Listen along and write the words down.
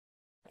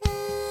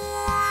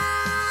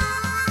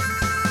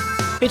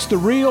It's the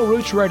Real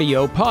Roots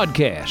Radio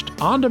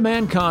podcast,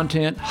 on-demand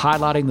content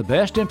highlighting the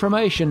best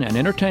information and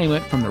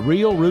entertainment from the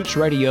Real Roots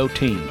Radio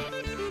team.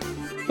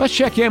 Let's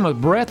check in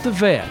with Brett the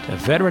Vet of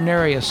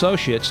Veterinary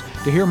Associates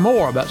to hear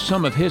more about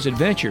some of his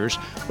adventures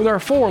with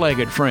our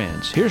four-legged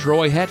friends. Here's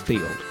Roy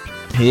Hatfield.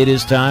 It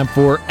is time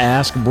for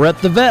Ask Brett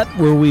the Vet,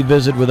 where we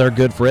visit with our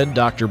good friend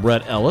Dr.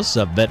 Brett Ellis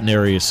of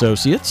Veterinary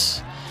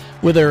Associates,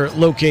 with their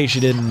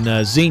location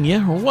in Xenia,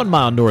 or 1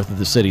 mile north of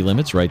the city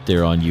limits, right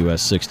there on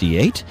US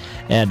 68.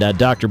 And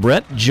Dr.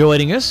 Brett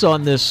joining us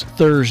on this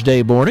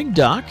Thursday morning.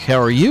 Doc,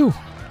 how are you?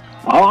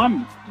 Oh,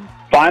 I'm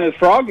fine as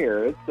frog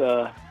here. It's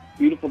a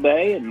beautiful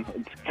day, and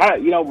it's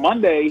kind of,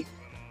 Monday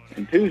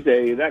and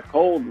Tuesday, that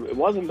cold. It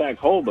wasn't that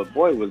cold, but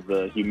boy, was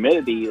the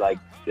humidity,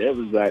 it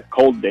was that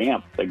cold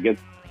damp that gets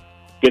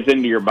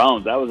into your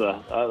bones. Those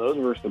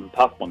were some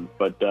tough ones,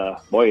 but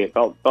boy, it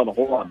felt a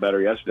whole lot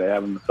better yesterday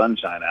having the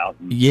sunshine out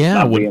and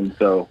not being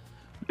so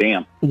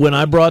damp. When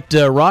I brought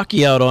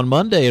Rocky out on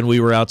Monday and we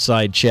were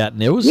outside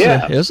chatting, it was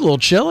a little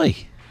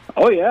chilly.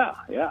 Oh yeah.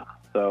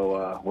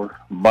 So we're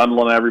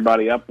bundling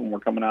everybody up and we're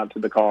coming out to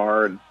the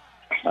car, and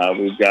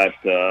we've got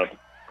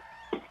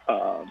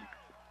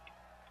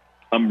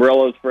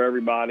umbrellas for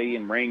everybody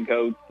and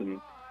raincoats and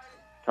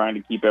trying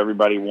to keep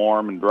everybody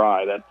warm and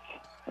dry.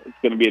 It's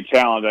going to be a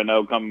challenge. I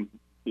know come,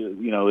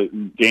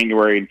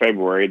 January and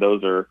February,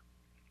 those are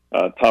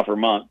tougher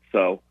months.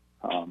 So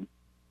we're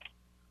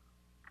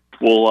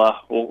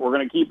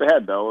going to keep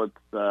ahead, though.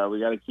 We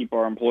got to keep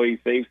our employees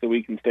safe so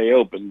we can stay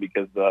open,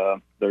 because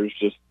there's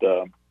just,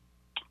 the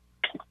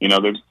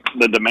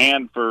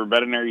demand for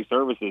veterinary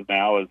services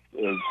now has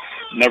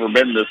never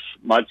been this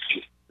much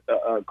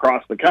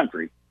across the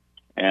country.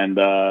 And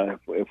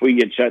if we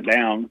get shut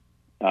down,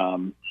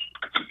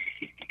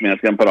 it's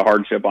going to put a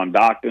hardship on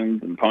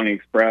Doctons and Pony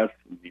Express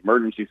and the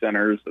emergency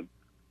centers.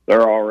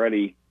 They're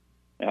already,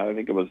 I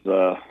think it was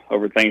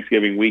over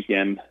Thanksgiving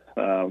weekend,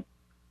 a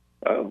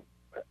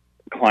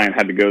client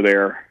had to go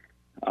there.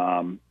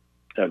 That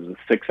was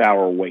a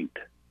 6-hour wait.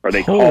 Or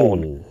they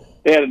called.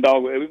 They had a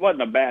dog. It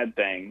wasn't a bad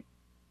thing,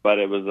 but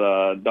it was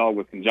a dog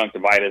with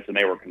conjunctivitis, and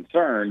they were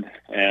concerned.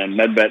 And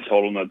MedVet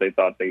told them that they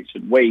thought they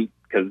should wait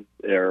because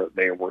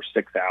they were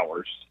 6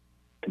 hours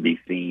to be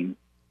seen.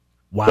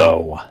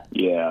 Wow.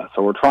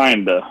 So we're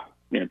trying to,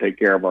 take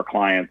care of our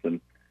clients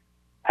and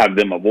have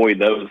them avoid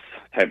those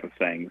type of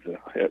things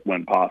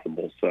when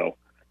possible. So,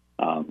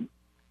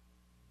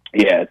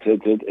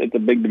 it's a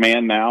big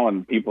demand now,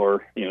 and people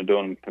are,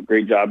 doing a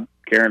great job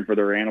caring for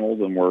their animals,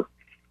 and we're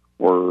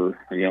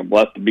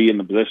blessed to be in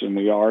the position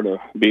we are to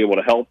be able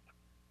to help.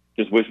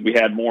 Just wish we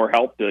had more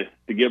help to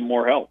give them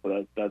more help.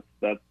 But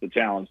that's the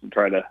challenge, to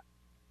try to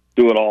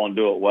do it all and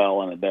do it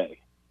well in a day.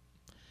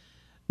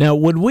 Now,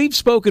 when we've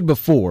spoken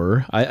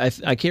before, I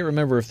can't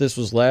remember if this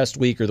was last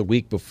week or the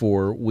week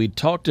before, we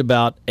talked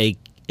about a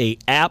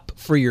app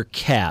for your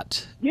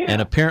cat. Yeah.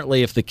 And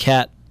apparently if the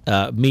cat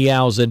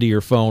meows into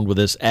your phone with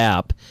this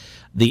app,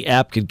 the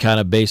app can kind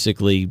of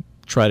basically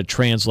try to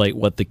translate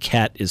what the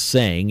cat is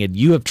saying. And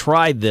you have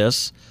tried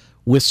this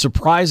with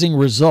surprising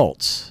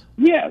results.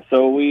 Yeah,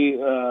 so we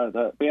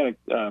had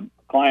a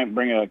client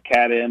bring a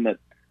cat in that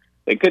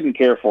they couldn't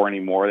care for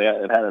anymore.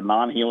 It had a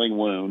non-healing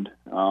wound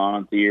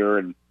on its ear,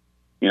 and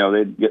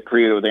they'd get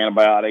treated with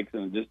antibiotics,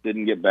 and it just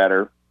didn't get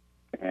better.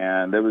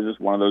 And it was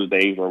just one of those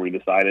days where we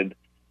decided,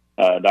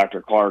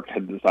 Dr. Clark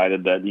had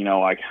decided that,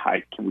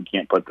 we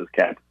can't put this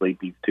cat to sleep.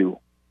 He's too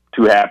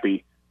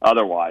happy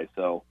otherwise.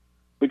 So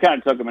we kind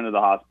of took him into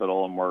the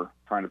hospital, and we're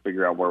trying to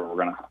figure out where we're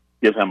going to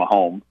give him a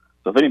home.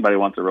 So if anybody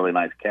wants a really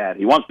nice cat,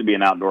 he wants to be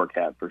an outdoor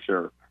cat for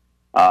sure.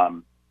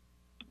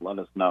 Let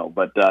us know.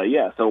 But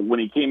so when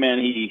he came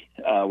in,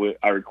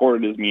 I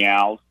recorded his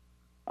meows.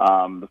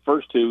 The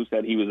first two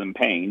said he was in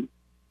pain.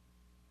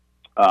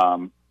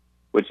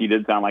 Which he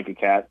did sound like a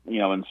cat,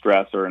 in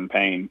stress or in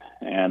pain.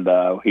 And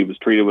he was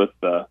treated with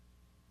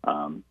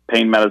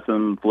pain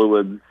medicine,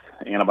 fluids,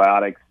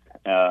 antibiotics.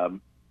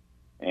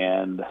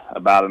 And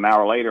about an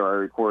hour later, I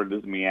recorded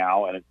his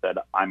meow, and it said,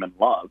 "I'm in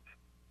love."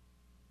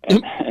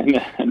 And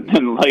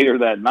then later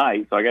that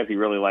night, so I guess he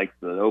really likes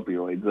the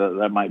opioids.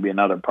 That might be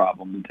another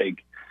problem to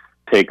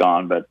take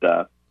on, but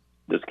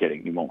just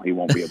kidding. He won't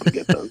be able to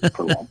get those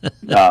for long.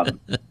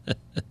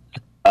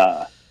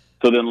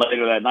 So then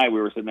later that night, we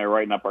were sitting there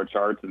writing up our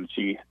charts, and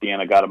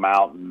Deanna got him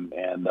out,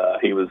 and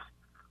he was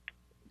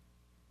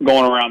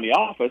going around the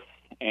office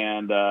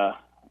and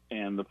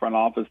the front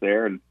office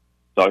there, and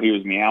so he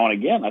was meowing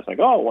again. I was like,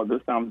 "Oh, well,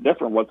 this sounds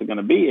different. What's it going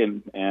to be?"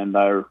 And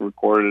I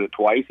recorded it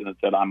twice, and it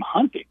said, "I'm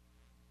hunting."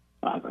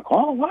 I was like,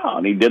 "Oh, wow!"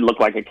 And he did look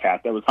like a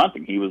cat that was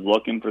hunting. He was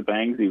looking for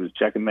things. He was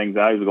checking things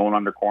out. He was going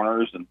under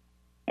corners,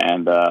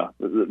 and now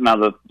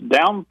the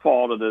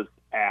downfall to this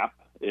app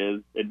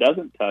is it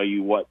doesn't tell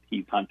you what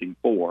he's hunting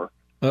for.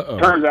 Uh-oh.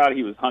 Turns out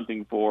he was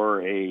hunting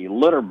for a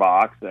litter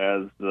box.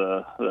 As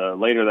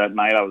later that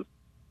night, I was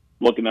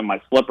looking in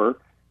my slipper,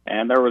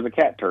 and there was a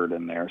cat turd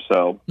in there.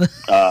 So,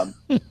 one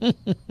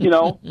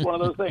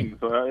of those things.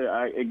 So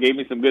it gave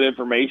me some good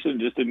information,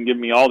 just didn't give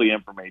me all the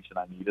information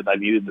I needed. I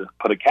needed to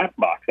put a cat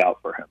box out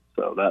for him.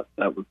 So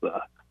that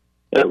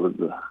was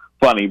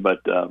funny, but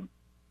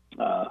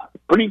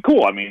pretty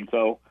cool. I mean,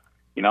 so,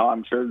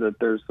 I'm sure that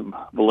there's some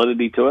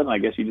validity to it, and I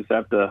guess you just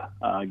have to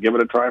give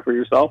it a try for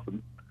yourself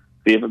and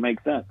see if it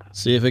makes sense.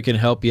 See if it can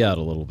help you out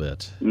a little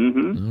bit.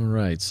 Mm-hmm. All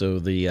right, so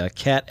the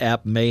cat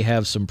app may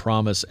have some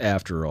promise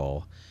after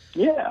all.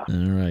 Yeah.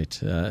 All right.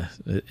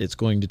 It's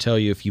going to tell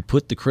you if you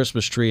put the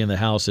Christmas tree in the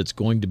house, it's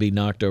going to be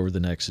knocked over the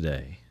next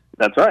day.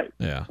 That's right.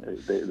 Yeah.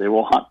 They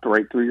will hunt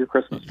right through your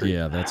Christmas tree.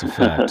 Yeah, that's a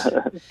fact.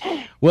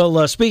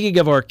 Well, speaking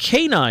of our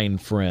canine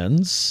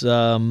friends,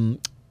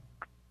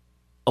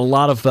 a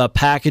lot of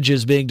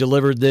packages being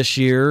delivered this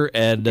year,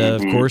 and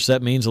of course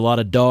that means a lot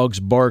of dogs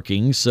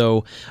barking.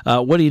 So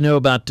what do you know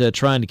about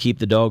trying to keep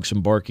the dogs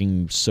from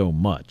barking so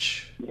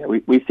much? Yeah,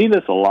 we see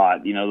this a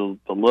lot. The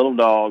little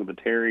dog, the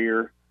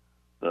terrier,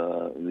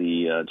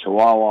 the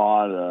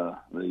Chihuahua,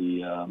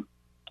 the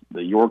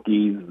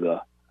Yorkies,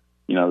 the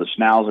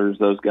Schnauzers,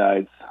 those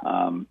guys,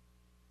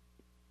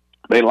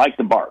 they like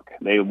to bark.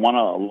 They want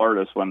to alert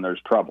us when there's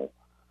trouble.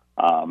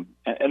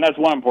 And that's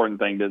one important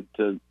thing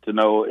to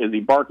know. Is he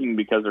barking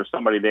because there's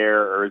somebody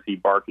there, or is he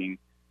barking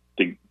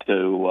to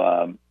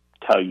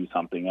tell you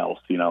something else?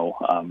 This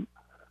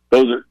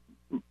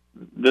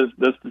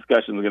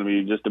discussion is going to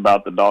be just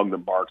about the dog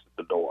that barks at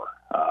the door.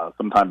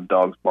 Sometimes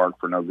dogs bark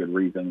for no good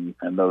reason,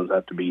 and those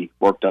have to be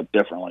worked up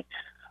differently.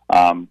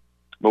 But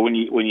when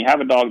you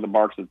have a dog that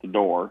barks at the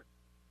door,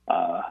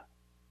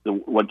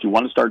 what you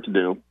want to start to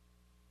do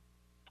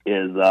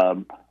is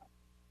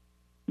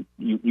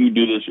you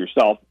do this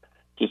yourself.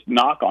 Just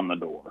knock on the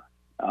door,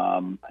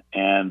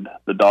 and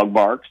the dog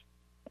barks,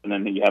 and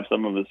then you have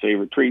some of his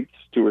favorite treats,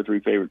 2 or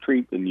 3 favorite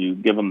treats, and you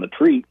give him the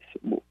treats.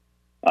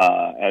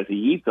 As he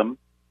eats them,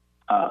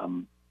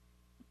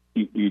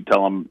 you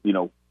tell him,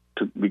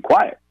 to be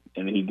quiet,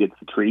 and he gets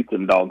the treats.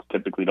 And dogs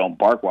typically don't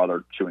bark while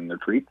they're chewing their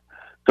treats,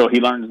 so he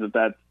learns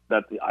that's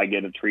I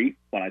get a treat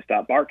when I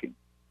stop barking.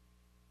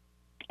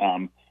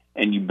 And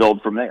you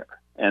build from there,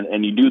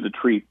 and you do the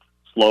treats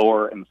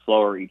slower and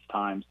slower each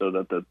time, so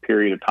that the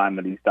period of time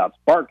that he stops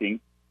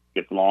barking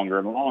gets longer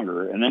and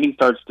longer. And then he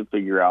starts to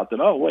figure out that,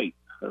 oh, wait,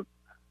 it's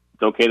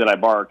okay that I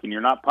bark, and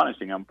you're not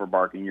punishing him for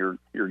barking. You're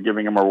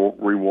giving him a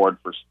reward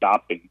for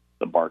stopping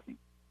the barking.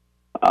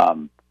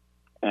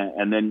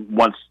 And then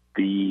once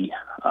the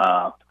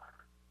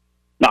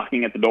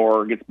knocking at the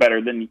door gets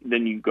better,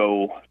 then you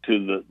go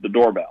to the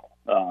doorbell,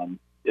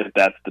 if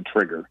that's the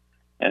trigger.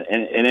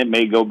 And it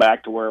may go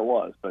back to where it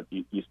was, but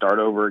you start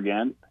over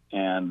again,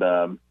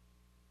 and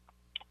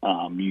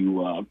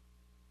you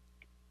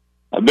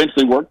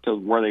eventually work to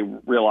where they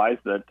realize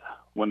that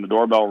when the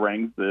doorbell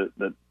rings,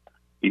 that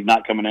he's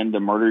not coming in to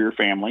murder your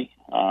family.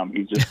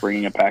 He's just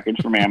bringing a package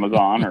from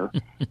Amazon or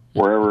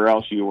wherever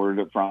else you ordered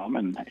it from,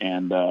 and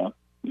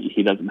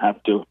he doesn't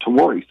have to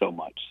worry so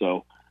much.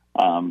 So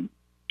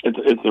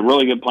it's a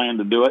really good plan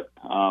to do it,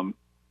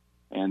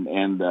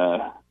 and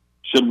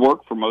should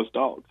work for most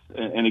dogs.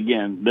 And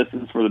again, this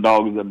is for the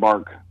dogs that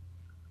bark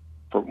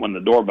for when the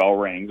doorbell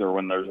rings or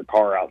when there's a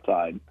car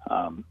outside,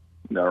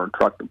 or a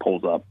truck that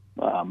pulls up.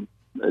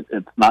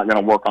 It's not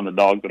going to work on the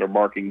dogs that are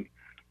barking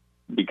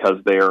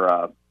because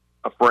they're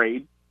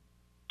afraid,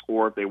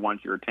 or if they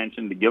want your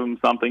attention to give them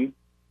something,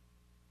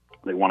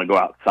 they want to go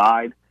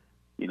outside.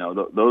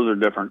 Those are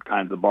different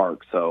kinds of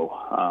barks.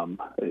 So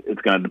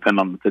it's going to depend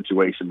on the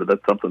situation, but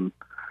that's something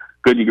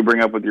good you can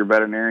bring up with your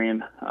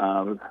veterinarian.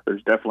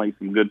 There's definitely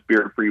some good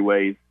fear-free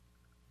ways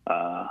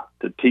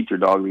to teach your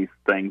dog these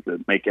things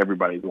that make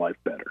everybody's life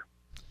better.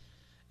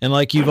 And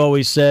like you've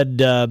always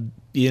said,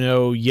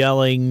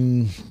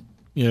 yelling,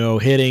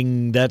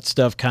 hitting, that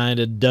stuff kind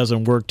of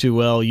doesn't work too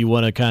well. You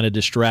want to kind of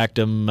distract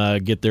them,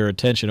 get their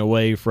attention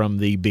away from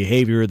the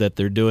behavior that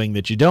they're doing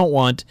that you don't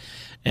want,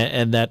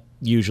 and that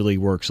usually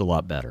works a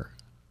lot better.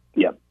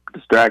 Yep.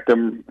 Distract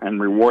them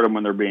and reward them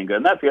when they're being good.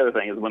 And that's the other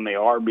thing, is when they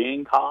are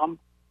being calm,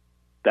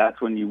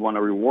 that's when you want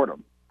to reward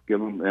them. Give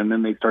them, and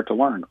then they start to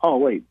learn, oh,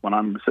 wait, when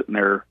I'm sitting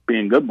there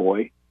being good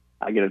boy,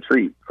 I get a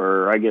treat,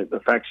 or I get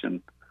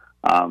affection.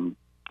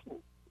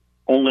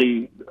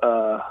 Only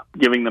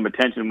giving them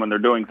attention when they're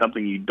doing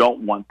something you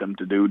don't want them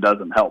to do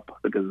doesn't help,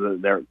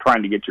 because they're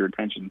trying to get your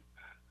attention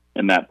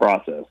in that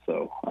process.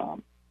 So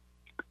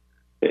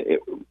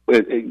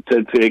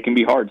it can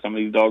be hard. Some of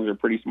these dogs are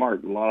pretty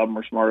smart. A lot of them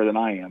are smarter than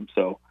I am.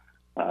 So,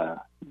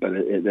 but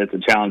it's a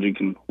challenge you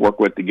can work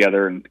with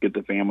together and get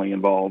the family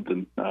involved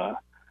and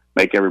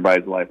make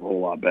everybody's life a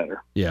whole lot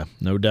better. Yeah,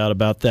 no doubt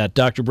about that.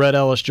 Dr. Brett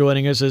Ellis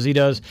joining us as he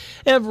does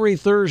every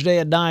Thursday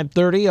at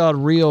 9:30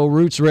 on Real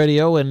Roots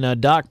Radio. And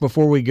Doc,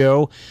 before we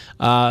go,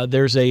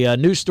 there's a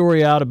new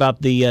story out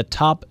about the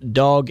top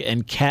dog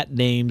and cat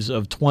names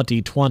of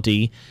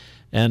 2020.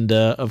 And,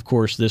 of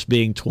course, this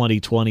being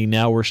 2020,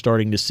 now we're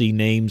starting to see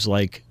names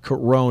like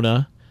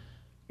Corona,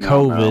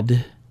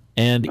 COVID,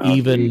 and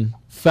even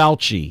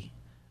Fauci,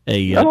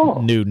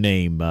 a new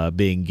name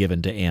being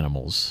given to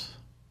animals.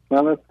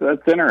 Well,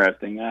 that's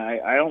interesting.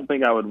 I don't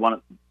think I would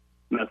want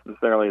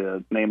necessarily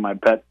to name my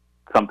pet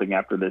something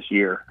after this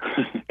year.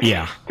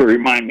 Yeah. To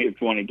remind me of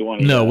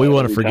 2020. No, we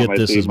want to forget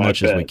this as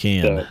much as we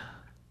can.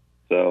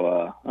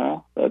 So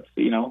well, that's,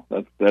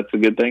 that's a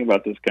good thing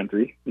about this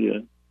country. Yeah.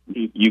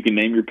 You can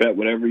name your pet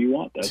whatever you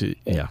want.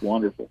 That's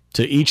wonderful.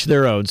 To each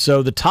their own.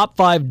 So the top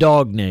 5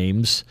 dog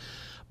names: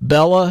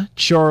 Bella,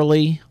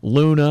 Charlie,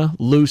 Luna,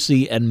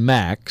 Lucy, and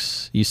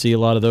Max. You see a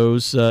lot of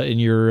those in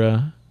your...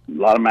 A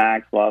lot of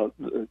Max, a lot of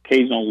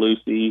occasional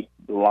Lucy,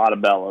 a lot of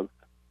Bellas.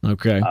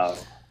 Okay.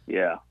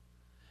 Yeah.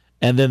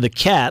 And then the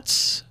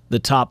cats, the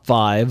top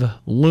 5: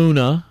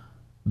 Luna,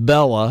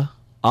 Bella,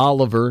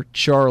 Oliver,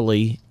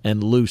 Charlie,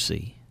 and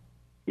Lucy.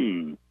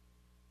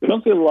 We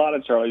don't see a lot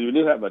of Charlie. We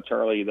do have a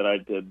Charlie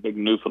that big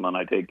Newfoundland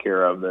I take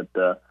care of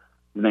that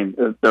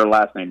their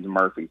last name's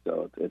Murphy,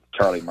 so it's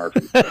Charlie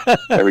Murphy. So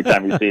every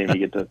time you see him, you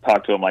get to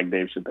talk to him like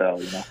Dave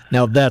Chappelle,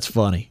 Now that's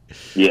funny.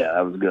 Yeah,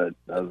 that was good.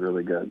 That was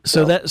really good.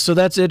 So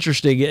that's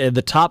interesting. In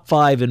the top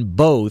 5 in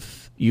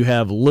both, you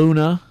have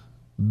Luna,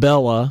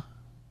 Bella,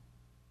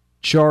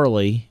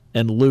 Charlie,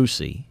 and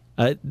Lucy.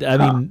 I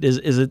mean,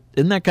 isn't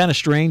that kind of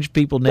strange?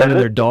 People naming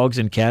their dogs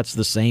and cats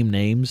the same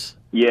names.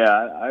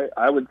 Yeah,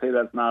 I would say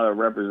that's not a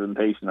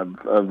representation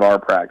of our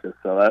practice.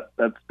 So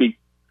that speaks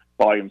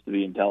volumes to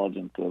the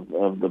intelligence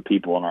of the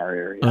people in our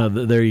area.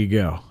 There you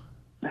go.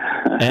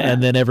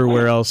 And then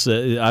everywhere else,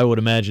 I would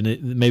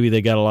imagine maybe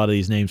they got a lot of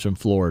these names from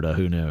Florida.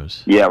 Who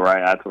knows? Yeah,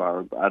 right. That's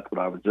what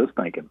I was just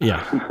thinking.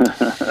 Yeah.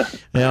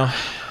 Well,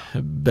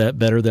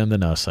 better them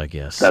than us, I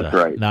guess. That's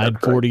right.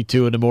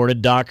 9:42 in the morning.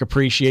 Doc,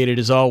 appreciate it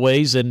as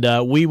always, and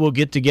we will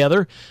get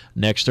together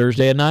next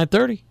Thursday at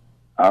 9:30.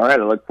 All right.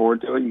 I look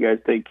forward to it. You guys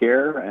take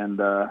care and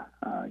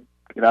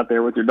get out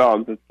there with your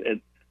dogs.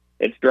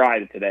 It's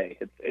dry today.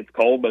 It's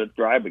cold, but it's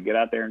dry. But get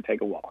out there and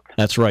take a walk.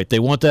 That's right. They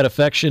want that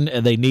affection,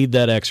 and they need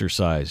that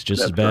exercise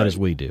just as bad as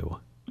we do.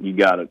 You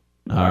got it.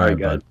 All right,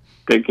 guys. bud.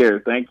 Take care.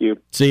 Thank you.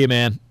 See you,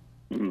 man.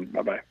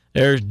 Bye-bye.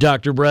 There's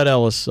Dr. Brett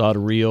Ellis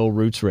on Real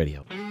Roots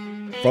Radio.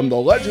 From the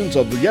legends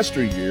of the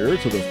yesteryear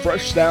to the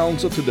fresh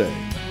sounds of today,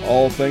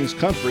 all things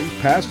country,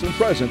 past and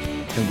present,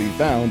 can be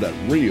found at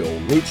Real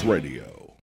Roots Radio.